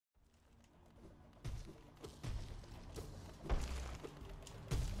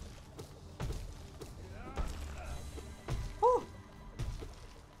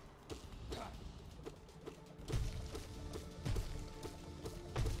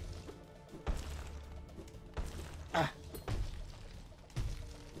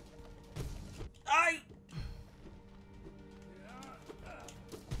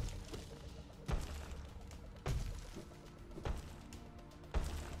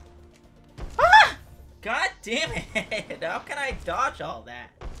damn it! How can I dodge all that?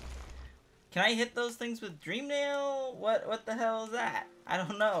 Can I hit those things with Dream Nail? What the hell is that? I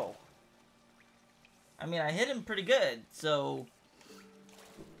don't know. I mean, I hit him pretty good, so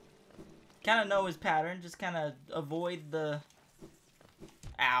kind of know his pattern. Just kind of avoid the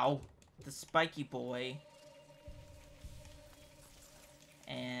the spiky boy,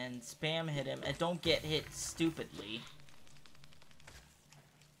 and spam hit him, and don't get hit stupidly.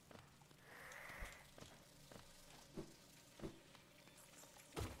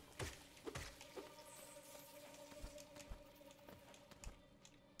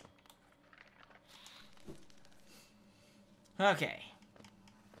 Okay.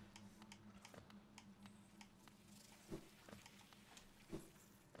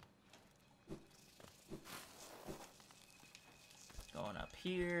 Going up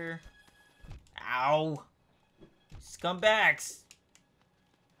here. Ow! Scumbags!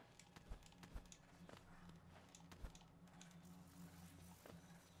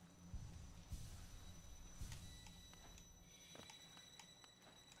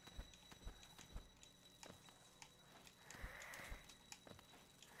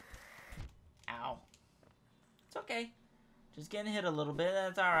 Ow. It's okay. Just getting hit a little bit.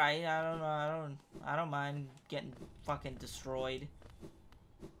 That's all right. I don't mind getting fucking destroyed.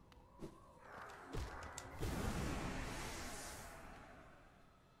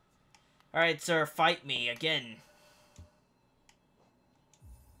 All right, sir. Fight me again.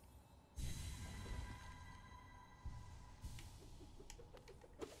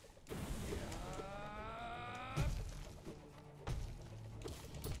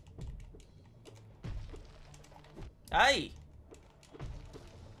 Hey.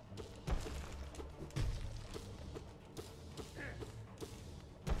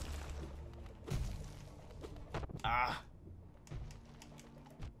 Ah.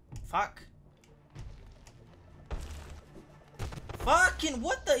 Fuck. Fucking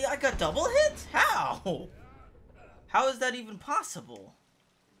what the? I got double hit? How? How is that even possible?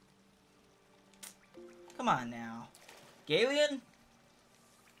 Come on now. Galeon?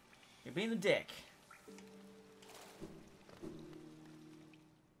 You're being a dick.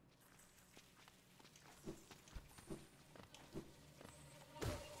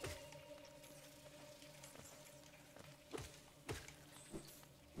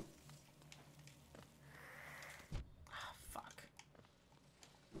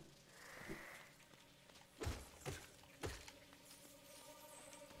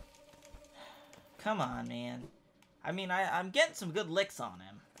 Come on, man. I mean, I'm getting some good licks on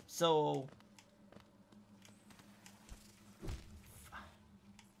him. So...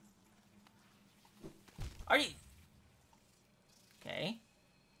 Are you... Okay.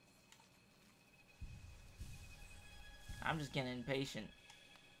 I'm just getting impatient.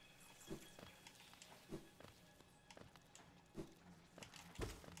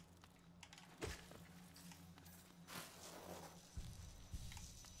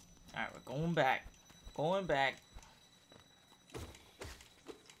 Alright, we're going back. Going back.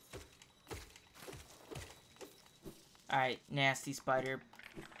 Alright, nasty spider.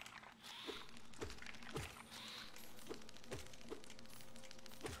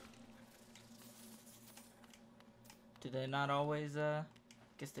 Do they not always,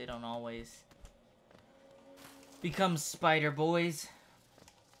 guess they don't always become spider boys.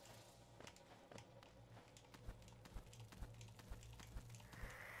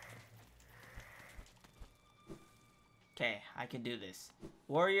 Okay, I can do this.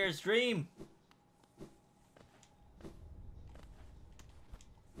 Warrior's Dream!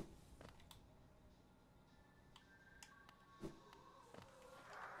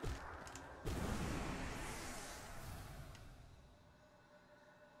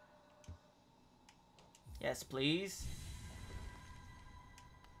 Yes, please.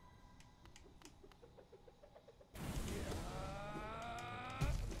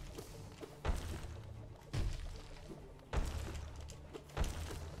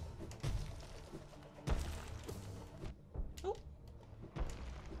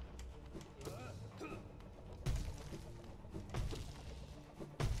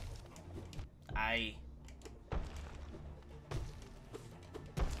 I...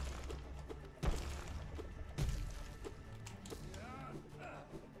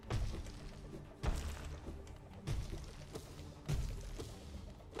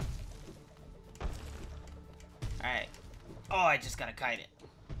 Alright. Oh, I just gotta kite it.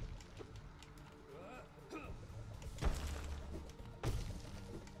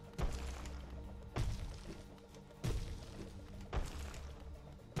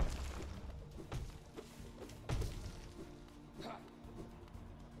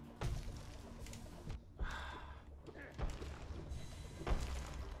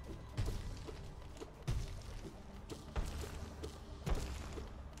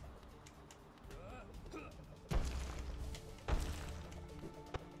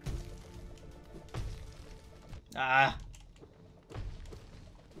 Ah.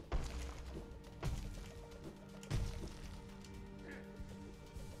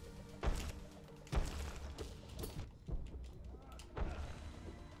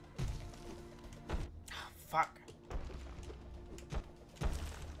 Fuck.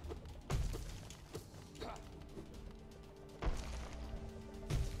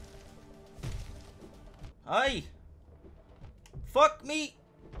 Aye. Fuck me.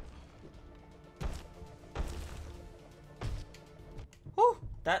 Whew.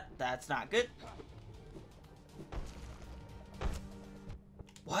 That's not good.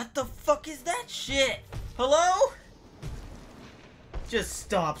 What the fuck is that shit? Hello? Just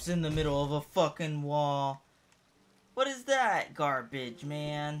stops in the middle of a fucking wall. What is that garbage,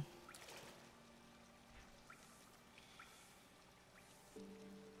 man?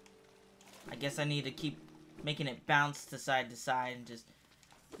 I guess I need to keep making it bounce to side and just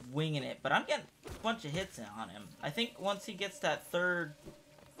winging it. But I'm getting a bunch of hits on him. I think once he gets that third,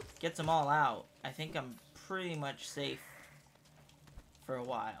 gets them all out, I think I'm pretty much safe for a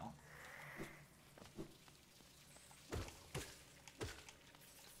while.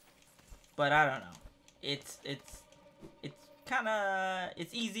 But I don't know. It's kind of,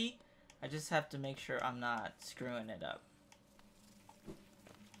 it's easy. I just have to make sure I'm not screwing it up.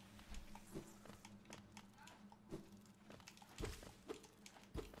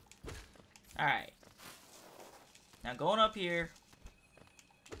 Alright. Now going up here.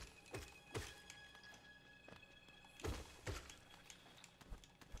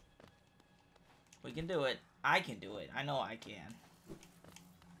 We can do it. I can do it. I know I can.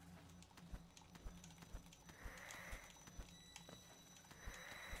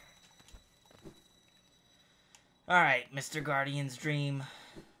 Alright, Mr. Guardian's Dream.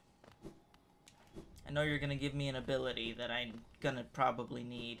 I know you're gonna give me an ability that I'm gonna probably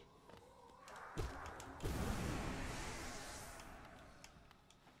need.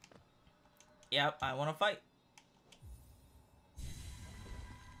 Yep, I wanna fight.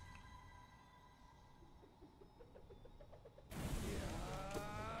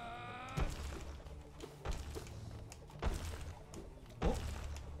 Oh.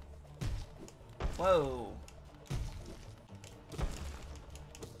 Whoa.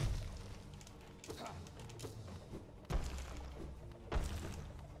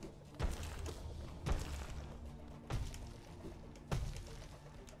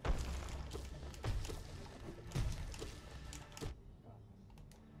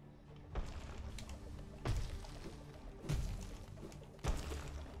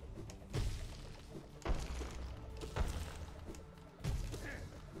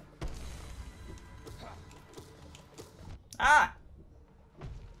 Ah!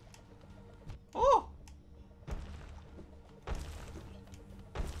 Oh!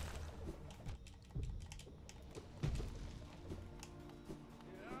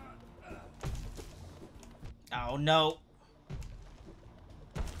 Oh no.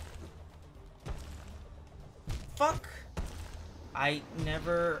 Fuck. I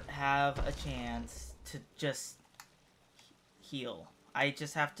never have a chance to just heal. I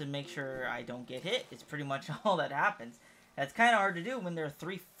just have to make sure I don't get hit. It's pretty much all that happens. That's kind of hard to do when there are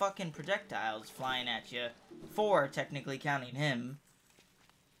 3 fucking projectiles flying at you. 4, technically counting him.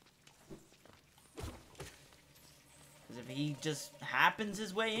 Because if he just happens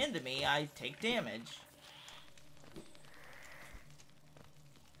his way into me, I take damage.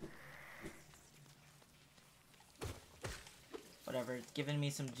 Whatever, it's giving me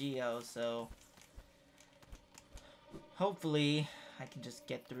some Geo, so... hopefully, I can just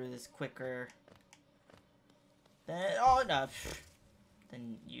get through this quicker than... oh, no.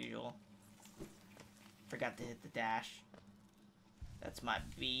 Than usual. Forgot to hit the dash. That's my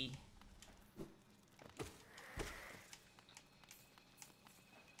B.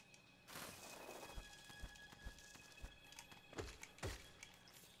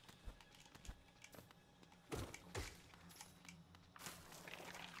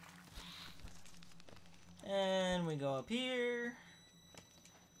 And we go up here.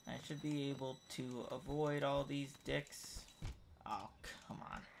 I should be able to avoid all these dicks. Oh, come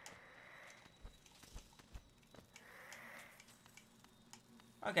on.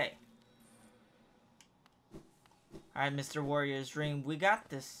 Okay. Alright, Mr. Warrior's Dream. We got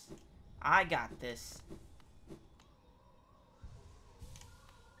this. I got this.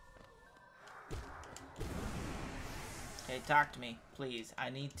 Okay, talk to me, please. I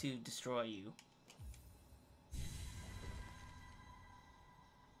need to destroy you.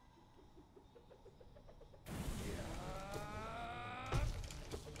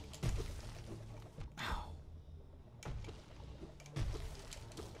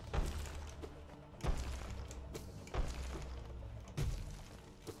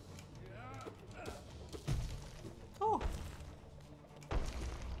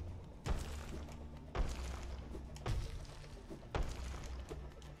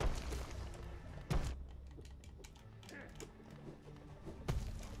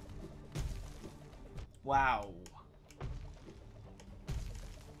 Wow.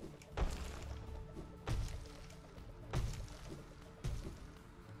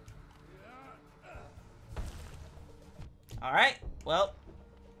 Alright, well.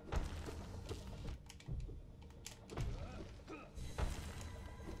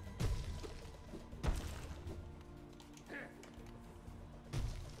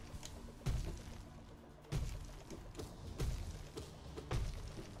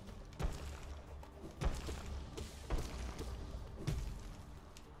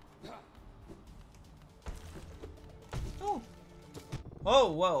 Oh.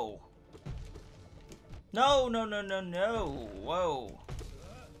 Oh, whoa. No, no, no, no, no. Whoa.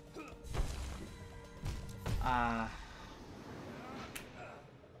 I'm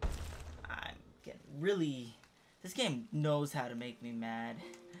getting really... This game knows how to make me mad.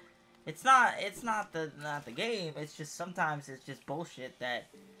 It's not the game, it's just sometimes it's just bullshit that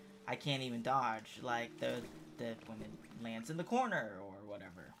I can't even dodge. Like the when it lands in the corner or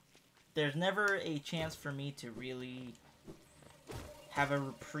whatever. There's never a chance for me to really have a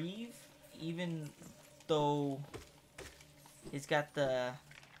reprieve, even though he's got the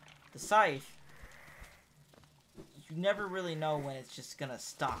scythe. You never really know when it's just gonna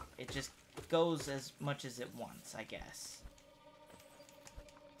stop. It just goes as much as it wants, I guess.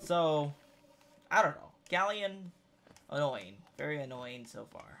 So, I don't know. Galleon, annoying. Very annoying so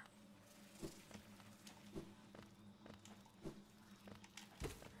far.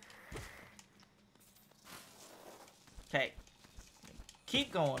 Okay.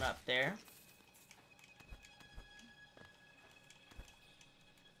 Keep going up there.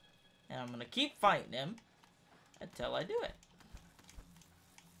 And I'm gonna keep fighting him until I do it.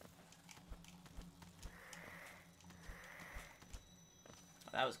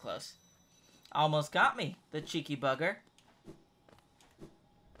 That was close. Almost got me, the cheeky bugger.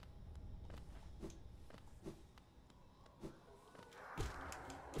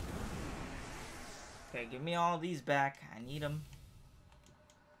 Okay, give me all of these back. I need them.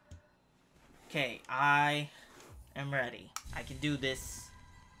 Okay, I am ready. I can do this.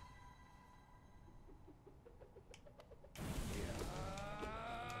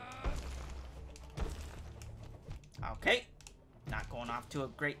 Okay. Not going off to a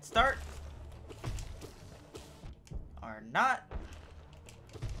great start. Or not.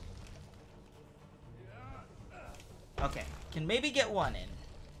 Okay. Can maybe get one in.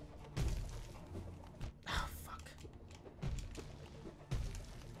 Oh, fuck.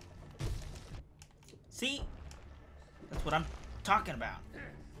 See? That's what I'm talking about.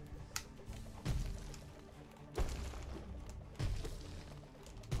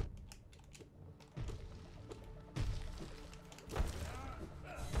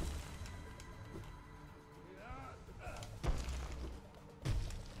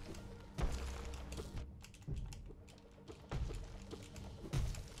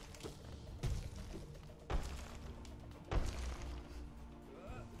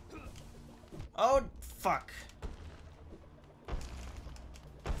 Oh, fuck.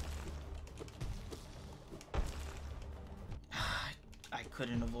 I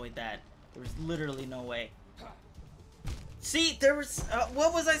couldn't avoid that. There was literally no way. See, there was...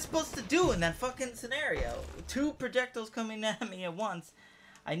 what was I supposed to do in that fucking scenario? Two projectiles coming at me at once.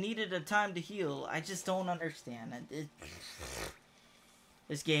 I needed a time to heal. I just don't understand.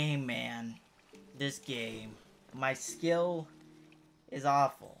 This game, man. This game. My skill is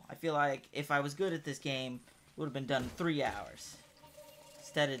awful. I feel like if I was good at this game, it would have been done in 3 hours.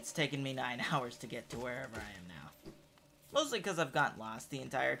 Instead, it's taken me 9 hours to get to wherever I am now. Mostly because I've gotten lost the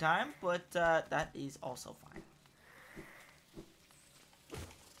entire time, but that is also fine.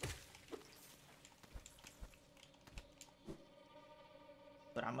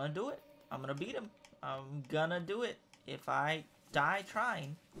 But I'm gonna do it. I'm gonna beat him. I'm gonna do it if I die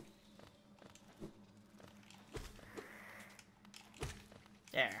trying.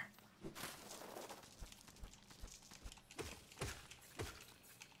 There.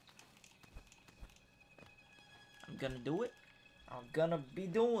 I'm gonna do it. I'm gonna be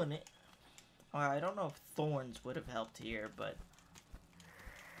doing it. I don't know if thorns would have helped here, but...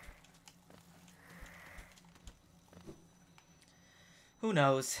 who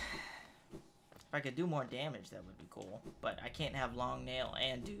knows? If I could do more damage, that would be cool. But I can't have long nail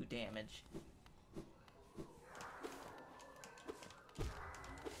and do damage.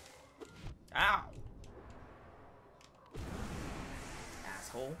 Ow!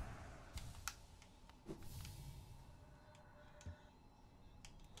 Asshole.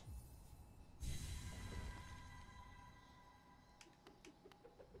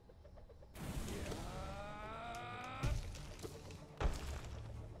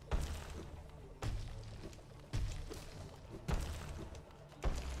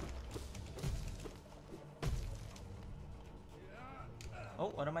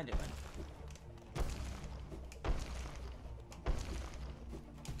 Oh, what am I doing?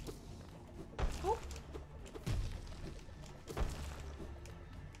 Oh.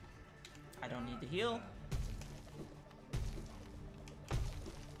 I don't need to heal.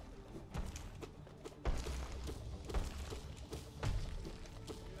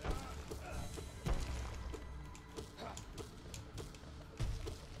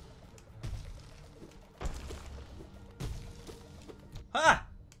 Ha!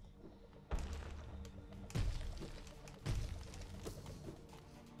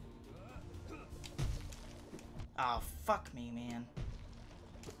 Oh, fuck me, man.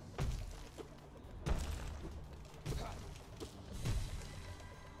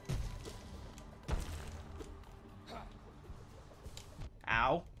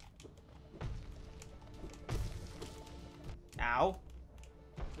 Ow. Ow.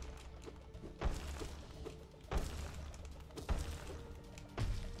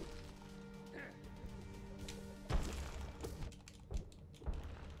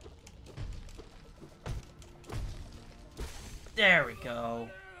 There we go.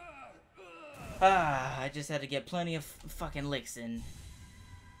 Ah, I just had to get plenty of fucking licks in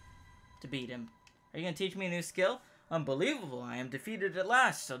to beat him. Are you gonna teach me a new skill? Unbelievable, I am defeated at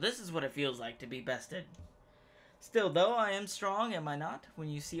last, so this is what it feels like to be bested. Still, though, I am strong, am I not? When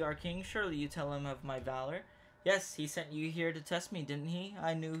you see our king, surely you tell him of my valor. Yes, he sent you here to test me, didn't he?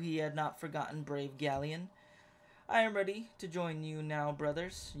 I knew he had not forgotten brave Galleon. I am ready to join you now,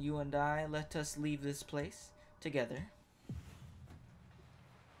 brothers. You and I, let us leave this place together.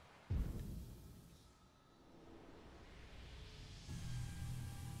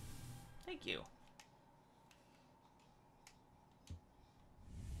 Thank you.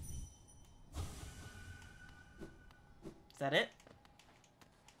 Is that it?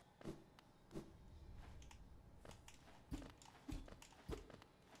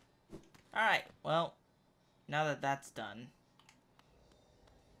 Alright, well, now that that's done,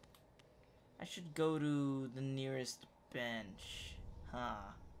 I should go to the nearest bench. Huh.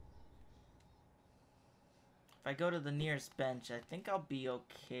 If I go to the nearest bench, I think I'll be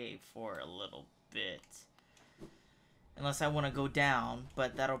okay for a little bit. Unless I want to go down,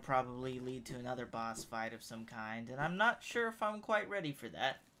 but that'll probably lead to another boss fight of some kind, and I'm not sure if I'm quite ready for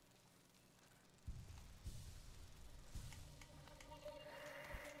that.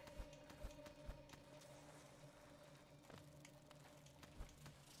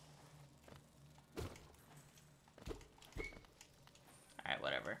 Alright,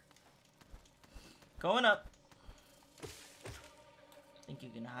 whatever. Going up. Think you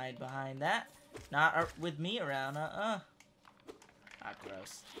can hide behind that? Not with me around, Ah,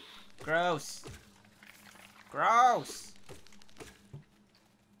 gross. Gross. Gross!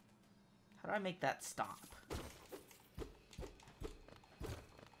 How do I make that stop?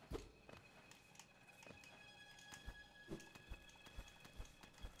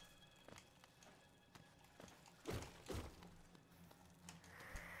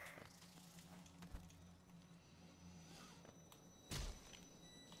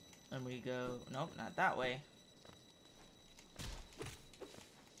 And we go... Nope, not that way.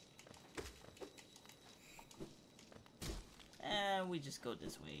 And we just go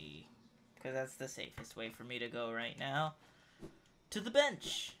this way. Because that's the safest way for me to go right now. To the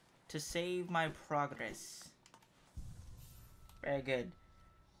bench! To save my progress. Very good.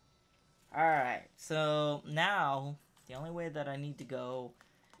 Alright, so now the only way that I need to go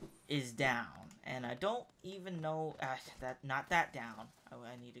is down. And I don't even know... not that down.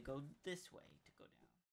 I need to go this way.